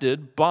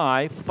tested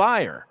by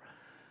fire,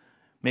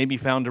 may be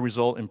found to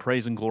result in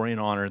praise and glory and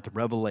honor at the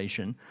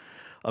revelation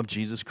of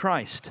Jesus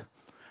Christ.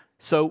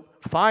 So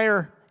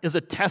fire is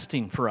a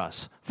testing for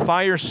us.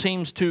 Fire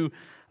seems to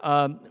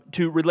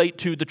relate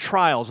to the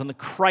trials and the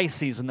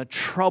crises and the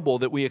trouble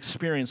that we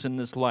experience in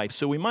this life.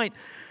 So we might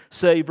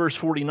say verse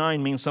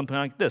 49 means something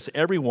like this: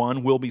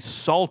 everyone will be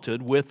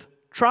salted with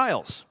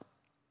trials.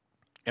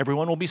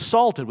 Everyone will be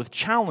salted with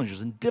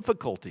challenges and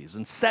difficulties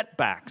and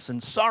setbacks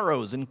and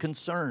sorrows and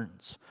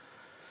concerns.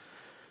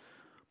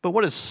 But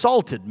what does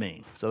salted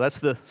mean? So that's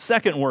the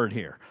second word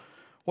here.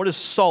 What does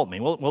salt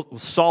mean? Well,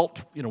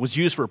 salt, was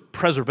used for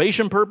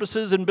preservation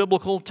purposes in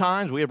biblical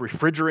times. We have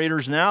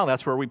refrigerators now.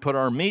 That's where we put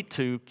our meat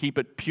to keep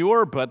it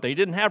pure, but they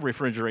didn't have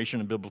refrigeration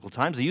in biblical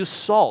times. They used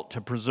salt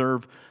to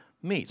preserve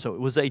meat. So it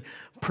was a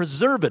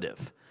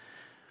preservative.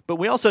 But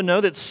we also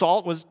know that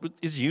salt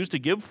is used to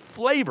give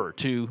flavor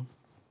to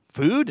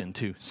food and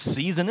to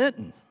season it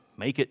and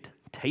make it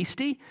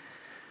tasty.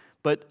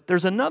 But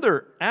there's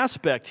another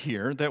aspect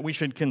here that we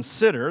should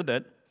consider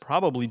that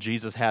probably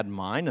Jesus had in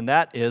mind, and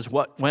that is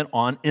what went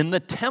on in the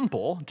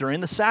temple during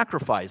the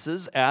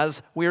sacrifices,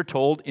 as we are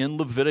told in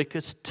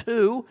Leviticus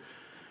 2,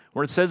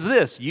 where it says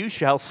this: you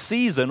shall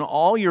season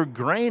all your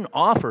grain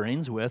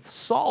offerings with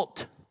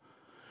salt.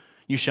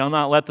 You shall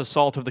not let the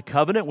salt of the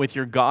covenant with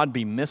your God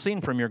be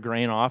missing from your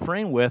grain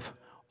offering. With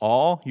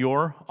all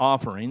your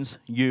offerings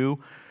you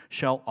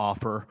shall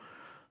offer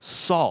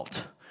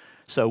salt.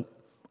 So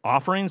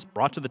offerings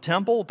brought to the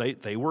temple,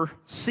 they were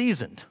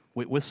seasoned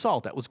with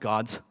salt. That was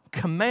God's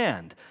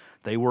command.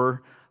 They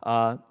were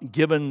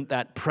given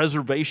that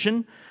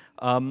preservation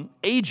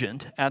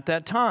agent at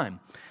that time.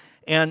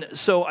 And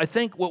so I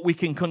think what we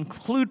can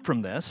conclude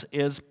from this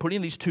is,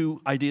 putting these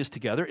two ideas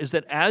together, is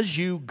that as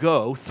you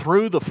go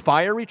through the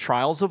fiery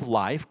trials of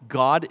life,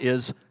 God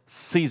is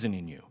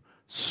seasoning you,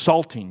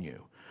 salting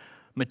you,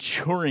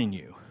 maturing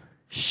you,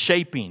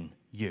 shaping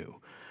you,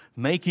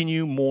 making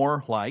you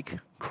more like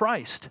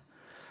Christ.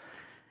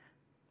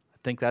 I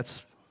think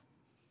that's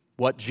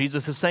what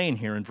Jesus is saying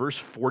here in verse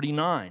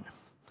 49.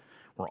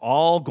 We're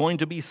all going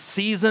to be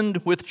seasoned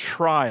with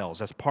trials.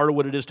 That's part of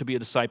what it is to be a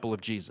disciple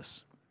of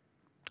Jesus.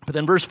 But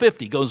then verse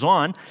 50 goes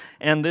on,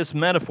 and this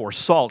metaphor,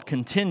 salt,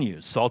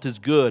 continues. Salt is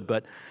good,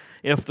 but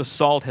if the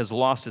salt has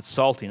lost its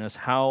saltiness,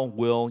 how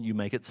will you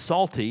make it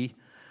salty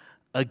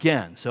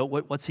again? So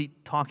what's he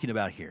talking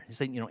about here? He's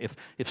saying,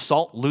 if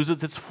salt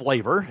loses its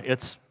flavor,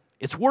 it's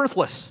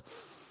worthless.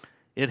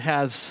 It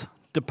has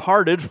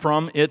departed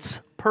from its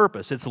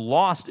purpose. It's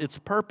lost its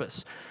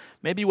purpose.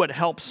 Maybe what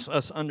helps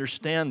us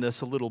understand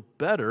this a little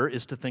better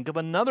is to think of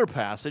another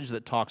passage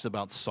that talks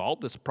about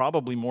salt that's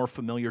probably more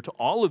familiar to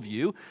all of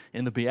you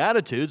in the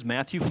Beatitudes.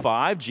 Matthew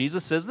 5,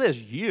 Jesus says this: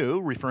 you,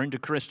 referring to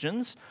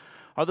Christians,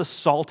 are the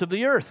salt of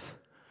the earth.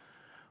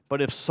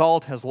 But if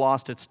salt has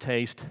lost its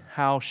taste,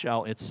 how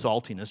shall its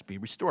saltiness be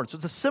restored? So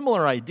it's a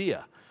similar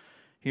idea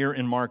here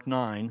in Mark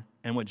 9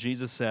 and what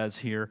Jesus says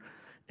here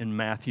in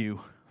Matthew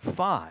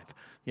 5.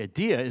 The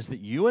idea is that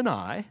you and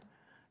I,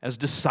 as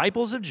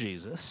disciples of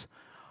Jesus,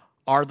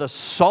 are the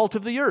salt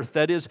of the earth.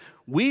 That is,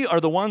 we are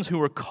the ones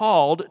who are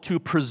called to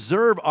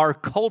preserve our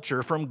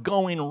culture from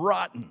going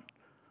rotten.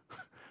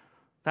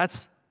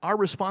 That's our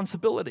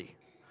responsibility.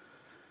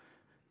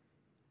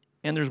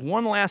 And there's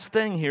one last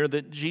thing here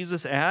that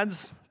Jesus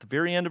adds at the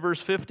very end of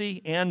verse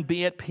 50, and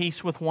be at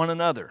peace with one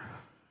another.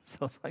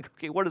 So it's like,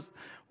 okay, what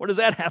does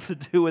that have to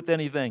do with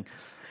anything?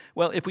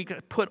 Well, if we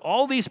could put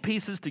all these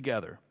pieces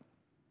together,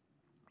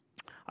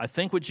 I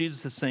think what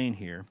Jesus is saying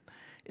here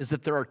is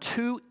that there are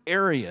two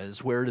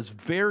areas where it is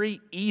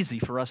very easy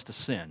for us to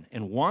sin.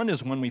 And one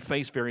is when we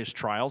face various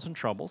trials and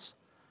troubles,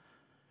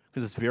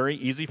 because it's very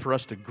easy for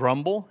us to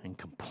grumble and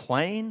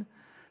complain.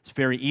 It's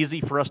very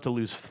easy for us to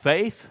lose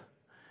faith.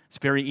 It's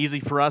very easy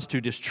for us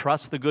to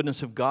distrust the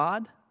goodness of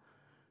God.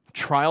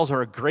 Trials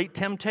are a great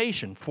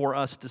temptation for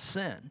us to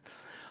sin.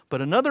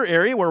 But another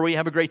area where we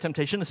have a great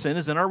temptation to sin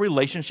is in our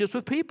relationships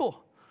with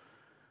people,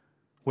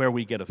 where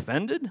we get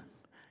offended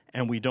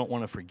and we don't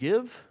want to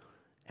forgive,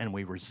 and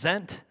we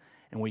resent,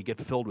 and we get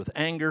filled with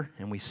anger,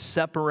 and we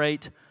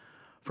separate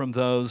from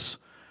those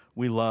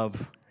we love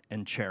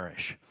and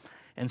cherish.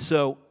 And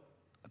so,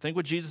 I think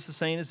what Jesus is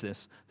saying is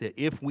this: that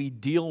if we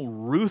deal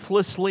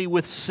ruthlessly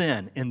with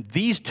sin in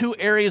these two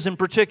areas in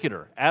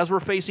particular, as we're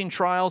facing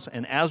trials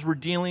and as we're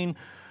dealing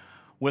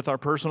with our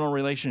personal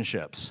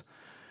relationships,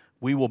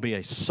 we will be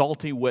a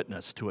salty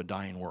witness to a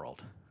dying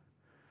world.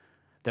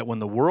 That when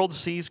the world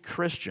sees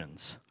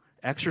Christians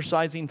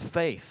exercising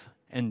faith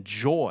and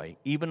joy,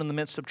 even in the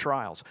midst of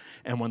trials,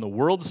 and when the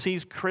world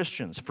sees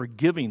Christians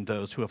forgiving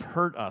those who have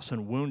hurt us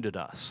and wounded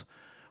us,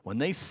 when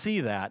they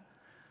see that,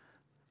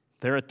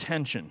 their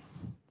attention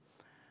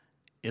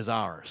is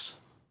ours.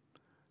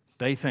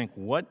 They think,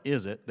 what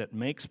is it that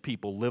makes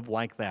people live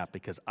like that?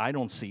 Because I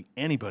don't see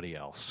anybody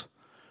else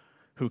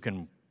who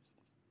can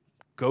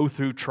go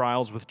through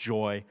trials with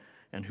joy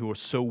and who are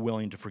so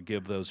willing to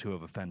forgive those who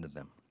have offended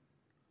them.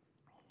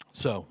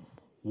 So,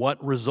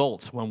 what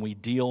results when we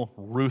deal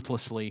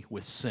ruthlessly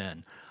with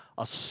sin?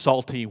 A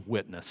salty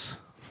witness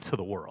to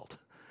the world.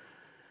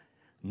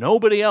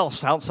 Nobody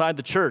else outside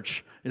the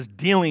church is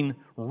dealing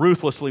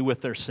ruthlessly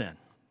with their sin.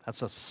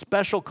 That's a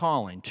special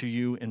calling to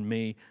you and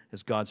me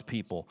as God's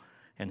people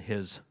and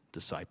His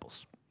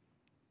disciples.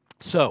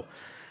 So,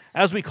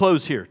 as we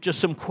close here, just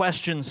some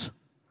questions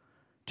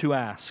to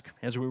ask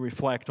as we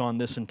reflect on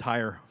this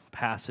entire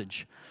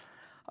passage.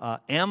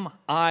 Am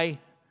I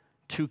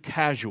too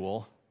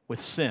casual with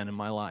sin in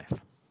my life?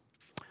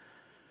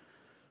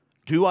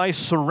 Do I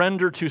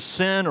surrender to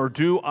sin, or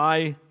do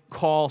I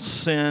call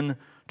sin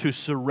to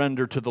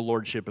surrender to the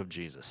lordship of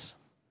Jesus?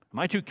 Am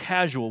I too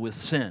casual with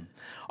sin?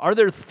 Are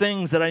there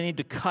things that I need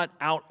to cut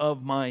out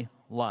of my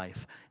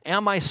life?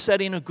 Am I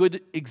setting a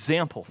good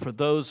example for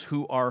those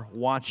who are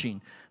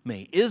watching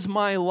me? Is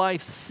my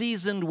life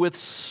seasoned with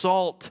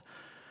salt,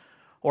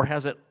 or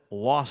has it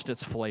lost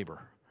its flavor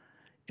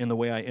in the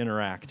way I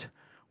interact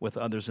with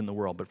others in the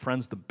world? But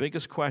friends, the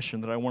biggest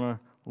question that I want to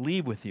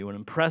leave with you and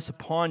impress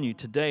upon you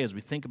today as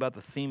we think about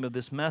the theme of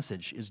this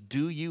message is,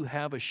 do you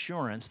have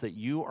assurance that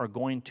you are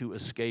going to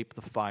escape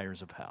the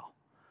fires of hell?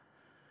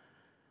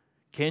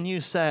 Can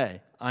you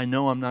say, I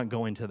know I'm not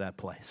going to that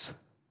place?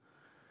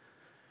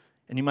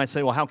 And you might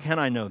say, well, how can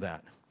I know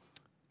that?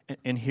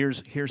 And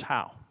here's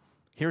how.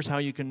 Here's how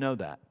you can know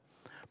that.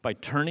 By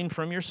turning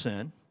from your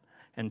sin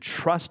and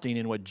trusting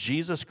in what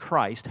Jesus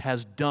Christ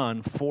has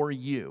done for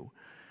you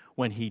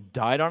when He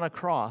died on a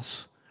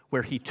cross,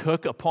 where He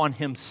took upon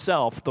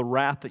Himself the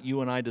wrath that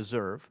you and I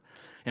deserve,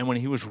 and when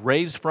He was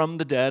raised from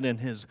the dead in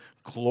His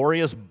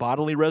glorious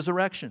bodily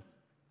resurrection.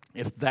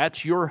 If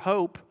that's your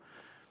hope,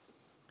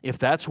 if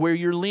that's where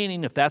you're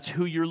leaning, if that's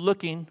who you're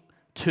looking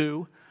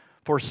to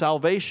for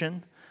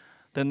salvation,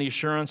 then the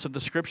assurance of the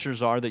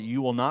Scriptures are that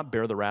you will not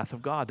bear the wrath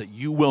of God, that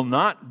you will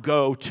not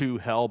go to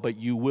hell, but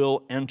you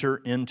will enter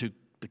into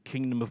the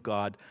kingdom of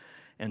God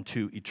and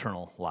to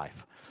eternal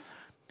life.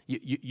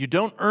 You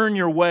don't earn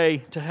your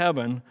way to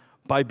heaven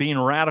by being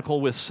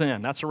radical with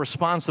sin. That's a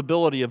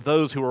responsibility of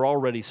those who are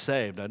already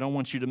saved. I don't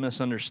want you to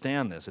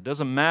misunderstand this. It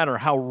doesn't matter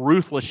how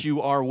ruthless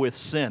you are with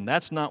sin.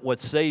 That's not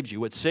what saves you.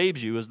 What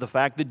saves you is the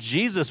fact that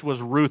Jesus was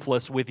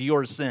ruthless with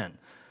your sin,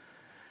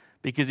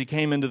 because He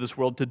came into this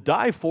world to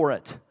die for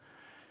it,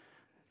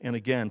 and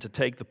again, to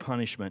take the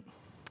punishment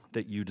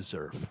that you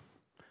deserve.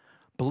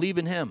 Believe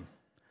in Him.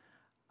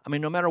 I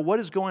mean, no matter what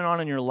is going on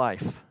in your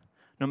life,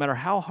 no matter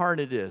how hard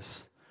it is,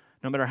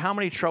 no matter how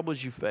many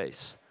troubles you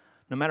face,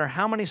 no matter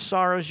how many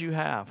sorrows you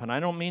have, and I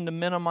don't mean to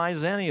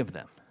minimize any of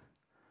them,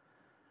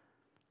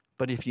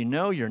 but if you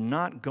know you're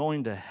not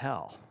going to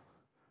hell,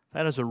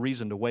 that is a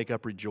reason to wake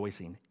up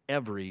rejoicing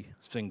every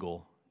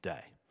single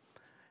day.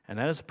 And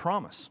that is a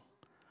promise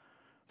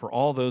for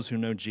all those who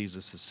know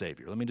Jesus as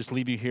Savior. Let me just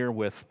leave you here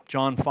with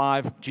John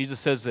 5. Jesus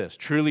says this,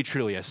 "Truly,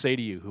 truly, I say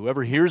to you,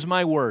 whoever hears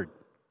my word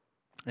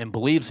and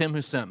believes Him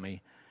who sent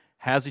me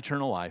has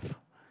eternal life.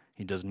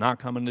 He does not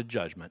come into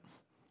judgment,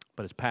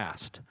 but is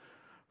passed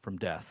from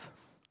death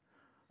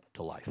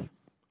to life."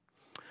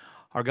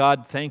 Our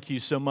God, thank you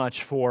so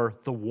much for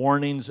the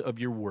warnings of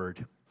your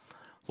word.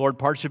 Lord,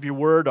 parts of your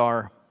word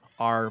are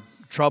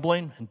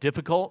troubling and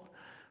difficult,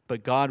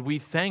 but God, we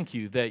thank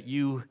you that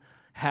you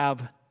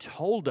have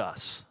told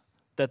us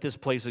that this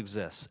place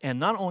exists. And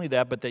not only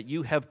that, but that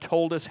you have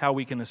told us how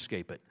we can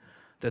escape it,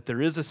 that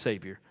there is a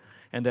Savior,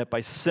 and that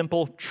by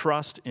simple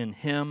trust in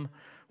Him,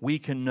 we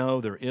can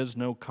know there is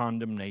no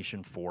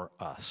condemnation for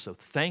us. So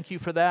thank you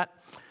for that,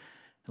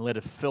 and let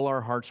it fill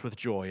our hearts with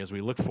joy as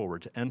we look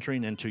forward to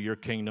entering into your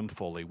kingdom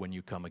fully when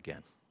you come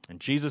again. In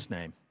Jesus'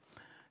 name,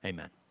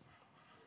 amen.